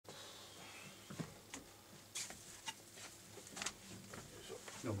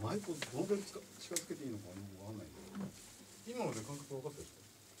マイクをどのぐらい近づけていいのかわかんないけど。今ので感覚分かったでしょ。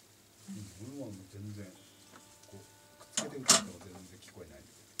俺はもう全然こうくっつけて歌ったら全然聞こえない。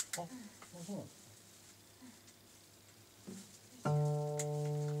あ、そうなんですか。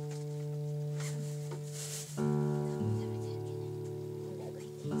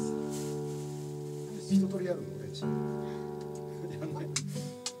一通りやるの練習。やんない。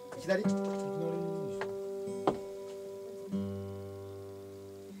左？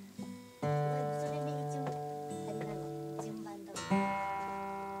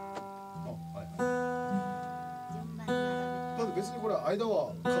間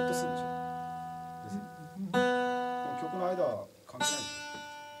はカットするでしょ。別にこの曲の間は関係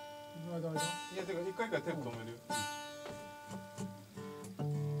ないでしょ。いや、てか一回一回テープ止めるよ。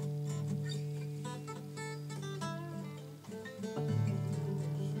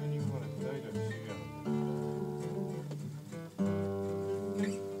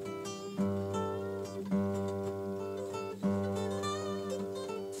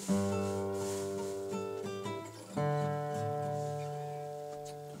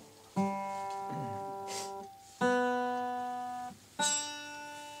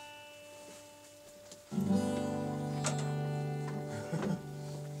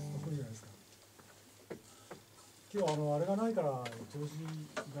今日あれがないから調子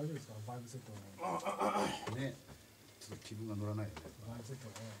大丈夫ですか？バイブセットのね、ちょっと気分が乗らないよね。バイブセット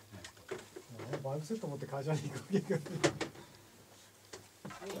ね。バイブセット持って会社に行くわけが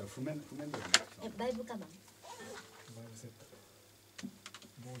譜面だよね。バイブカバン。バイブセット。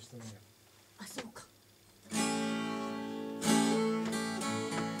帽子とね。あ、そうか。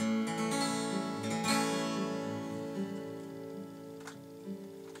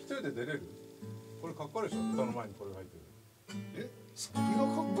一人で出れる？これかっこいいでしょ。歌の前にこれが入ってる。それが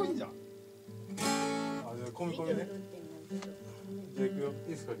かっこいいんじゃん。あ、じゃあ込み込みね。じゃあ行くよ。い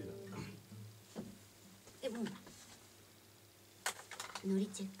いですか、リーダー。もうノリ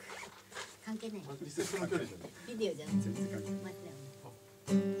チェック関係ない。リセットの距離じゃない。ビデオじゃん。全然関係ない。待ってよ。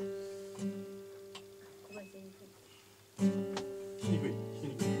聞きにくい。聞きに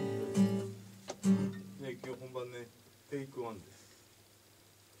くい。ね、今日本番ね、テイク1です。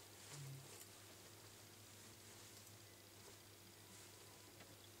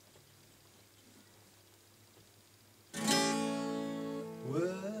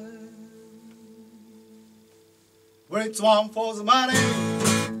Well, it's one for the money,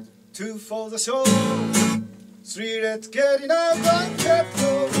 two for the show, three let's get in a blanket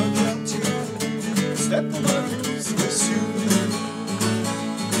for the country. Step on my blues with you.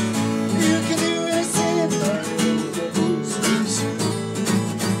 You can do anything but the blues with you.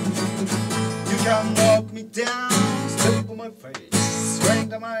 You can knock me down, step on my face, write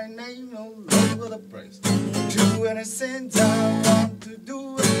my name all over the place. Do anything that I want to do.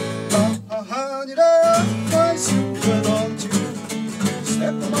 Honey, my sugar, don't you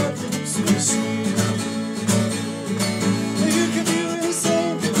step on my blues with you. You can do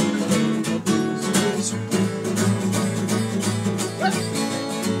anything but the blues with you.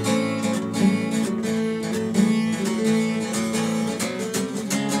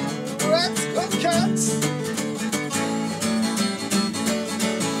 Let's go, cats.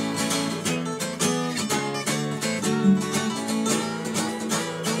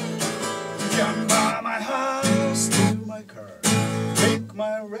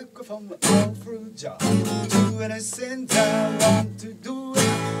 My record from the old fruit jar. Do anything that I want to do.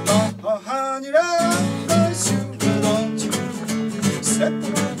 My honey, my sugar, don't you step on my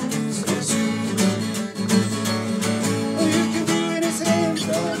blues with you. You can do anything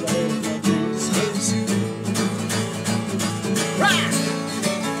that I want my blues with you. Rock!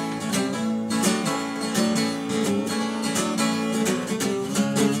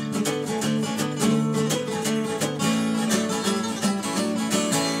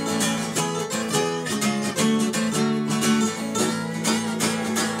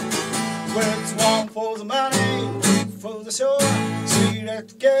 For the money, for the show, see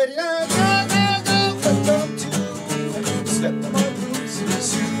let's get it out, go, but don't you step on my blues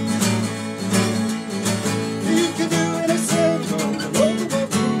with you. You can do anything, go over my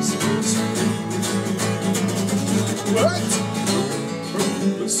blues with you. Right,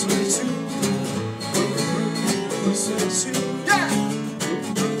 blues with you, blues with you, yeah.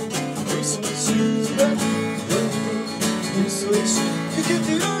 Blues with you, blues with you. You can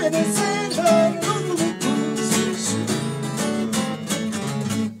do anything, go.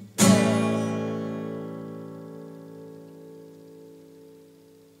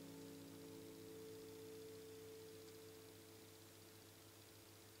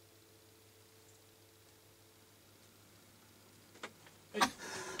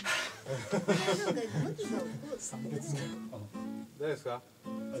 三列目。大丈夫ですか？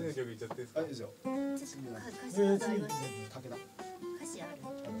次の曲いっちゃっていいですか？いいですよ。次。武田。歌詞ある。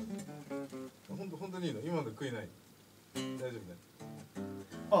本当にいいの？今ので悔いない。大丈夫ね。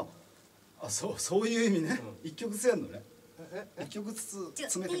そういう意味ね。一曲ずつやるのね。一曲ずつテ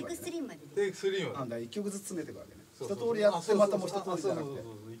詰めていくわけね。イク3までで。テイク3まで。一曲ずつ詰めていくわけね。一通りやってまたもう一通りじゃなくて。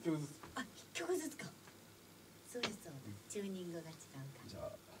一曲ずつ。一曲ずつか。そうですそうです。チューニングが違うか。じゃあ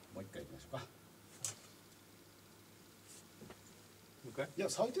もう一回いきましょうか。いや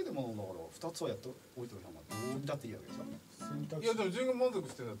最低でもだから2つはやっておいておいた方がどうだっていいわけでしょ。いやでも自分が満足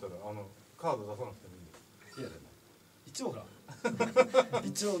してんだったらカード出さなくてもいいんだよ。いやでも一応ほら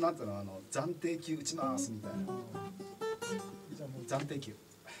一応なんていうの暫定球打ちますみたいな。じゃあもう暫定球。じ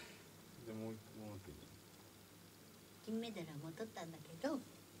ゃあもう金メダルはもう取ったんだけど。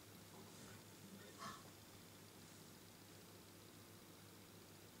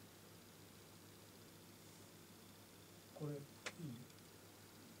これいい？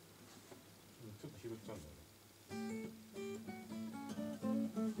ちょっと拾っちゃうんだよね。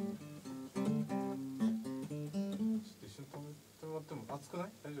ちょっと一緒に止めてもらっても熱くない？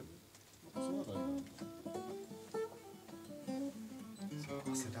大丈夫？そうだね。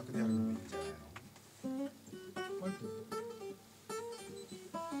汗だくでやるのもいいんじゃないの？入ってる。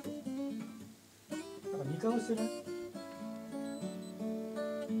なんか2回押してね。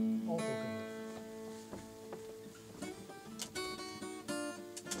オッケー。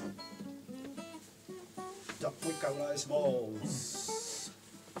じゃあもう一回お願いします。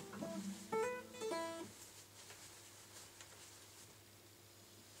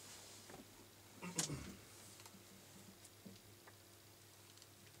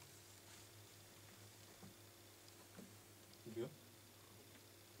いくよ。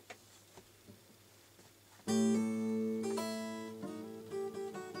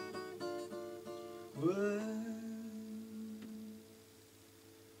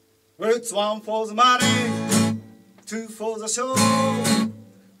Well, it's one for the money, two for the show,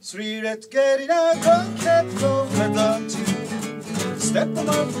 three let's get it out, don't get go, why don't you step on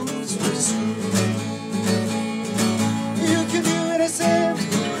my boots with you? You can do anything,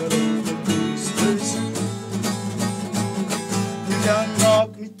 but on the boots with you. You can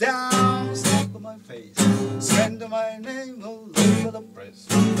knock me down, step on my face, slander my name all over the place.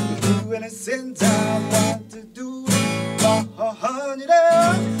 You do anything that I want to do. Honey,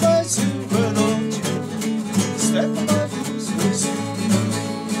 that's you, why don't you step on my boots with you?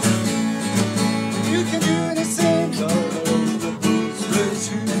 You can do anything, all over the boots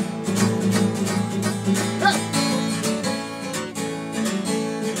with you.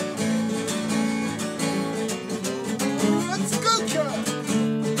 Let's go, girl.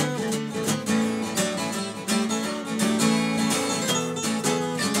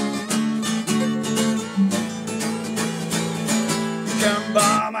 Can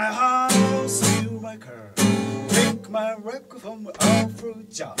buy my house, steal my car, take my record from a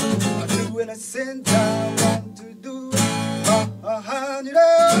fruit jar. I do anything that I want to do. Honey,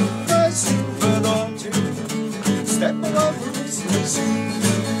 that's you, but don't you step on my boots with you.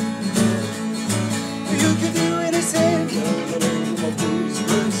 You can do anything, but on my boots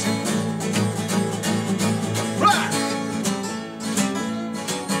with you. Right!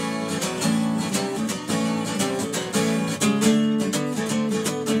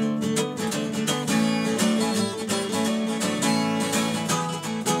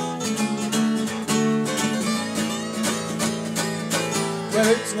 Well,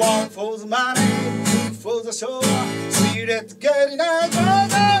 it's one for the money, two for the show, three let's get it out, why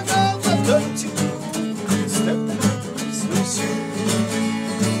don't you step on my boots with you?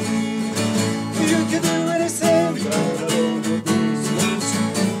 You can do anything, but on the boots with you.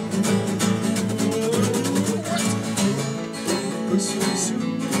 Boots with you.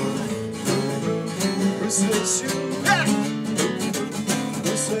 Boots with you. Yeah.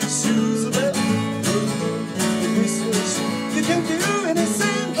 Boots with you, the best. Boots with you. You can do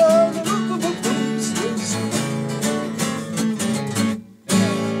anything, but on the boots with you.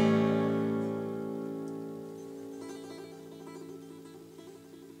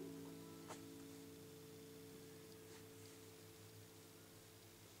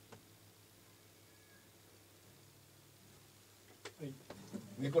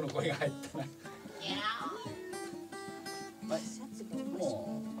 猫の声が入ったな。はい、シャツが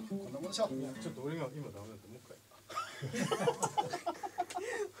もうこんなもんでしょ。いやちょっと俺が今ダメだったもう一回。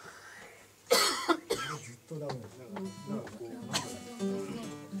ずっとダメです。なんかこうなんかちょ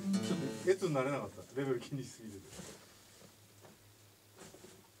っと列になれなかったレベル気にしすぎてて。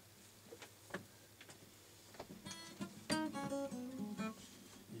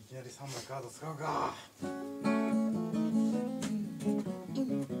いきななり3枚カード使うか。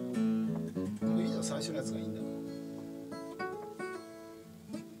いいじゃん、最初のやつがいいんだよ。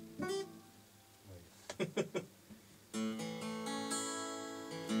いい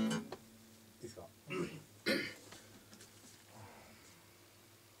ですか。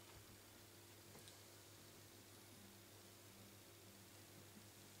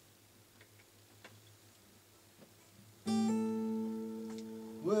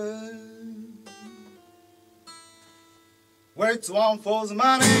Well, it's one for the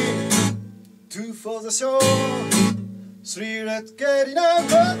money, two for the show, three let's get in a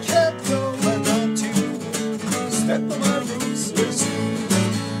bucket. Why don't you step on my roots with you?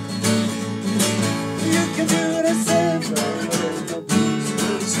 You can do the same,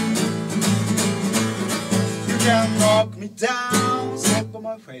 you can knock me down, step on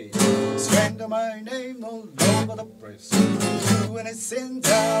my face, strengthen my name all over the place. Do anything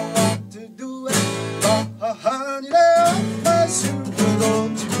I want to do it, but honey, my sugar,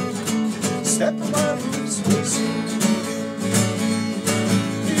 don't you step on my roots with you.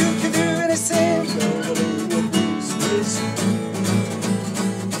 You can do anything, but with you.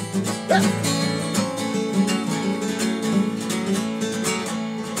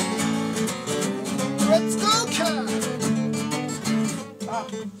 Let's go, cat!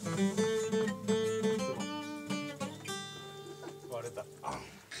 割れた。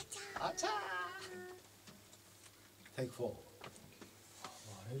あちゃー。Take 4。割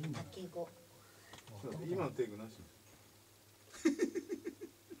れるんだ。竹語。今のテイクなし。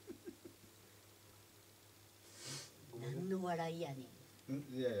何の笑いやねん。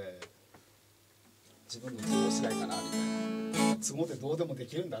いやいやいや、自分の都合次第かなみたいな。都合でどうでもで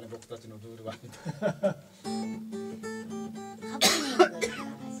きるんだね、僕たちのルールはみたいな。ハプニングだからし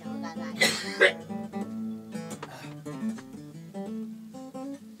ょうがないな。な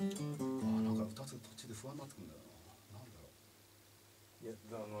んか2つ途中で不安になってくるんだよな。なんだろいや、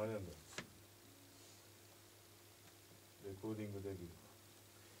あれなんだよ。レコーディングできる。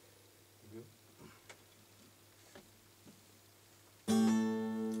いくよ。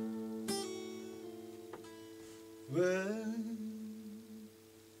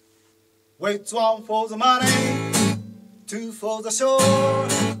Wait, one for the money, two for the show,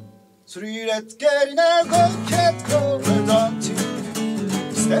 three let's get in a bucket. Why don't you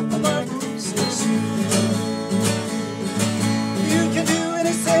step on my roots? You can do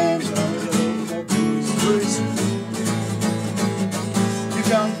anything, you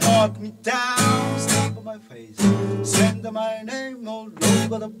can knock me down, step on my face, send my name all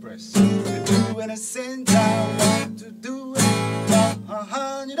over the press. Do anything I want to do it,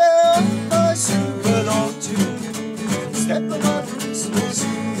 honey, my sugar, don't you step on my roots with you.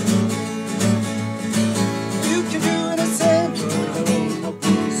 You can do anything, with you.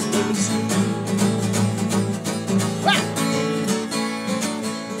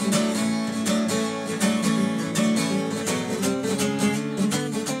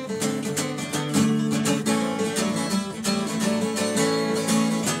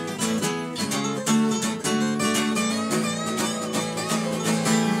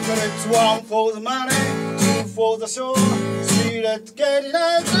 It's one for the money, two for the show, three let's get it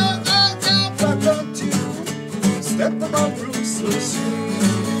out, but don't you step on my roots with you.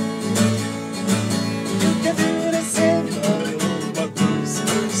 You can do anything, but roots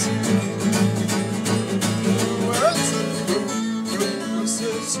with you. Roots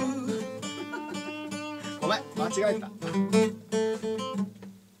with you. ごめん、間違えた。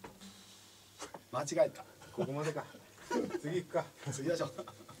間違えた。ここまでか。次行くか。次でしょ。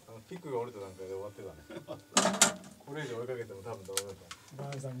ピックが折れた段階で終わってたね。これ以上追いかけても多分ダメだと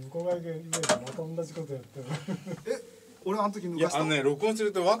バーさん向こう側でまた同じことやってる。俺あの時思う。抜かした。録音す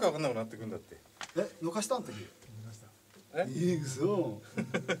るとわけわかんなくなってくんだって。抜かしたあの時。見ました。嘘。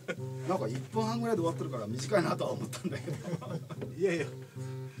なんか1分半ぐらいで終わってるから短いなとは思ったんだけど。いやいや。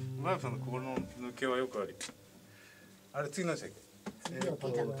マヤさんのこの抜けはよくあり。あれ次何でしたっけ？次は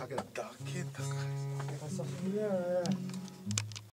竹だ。竹だ。だけだか。久しぶりだよね。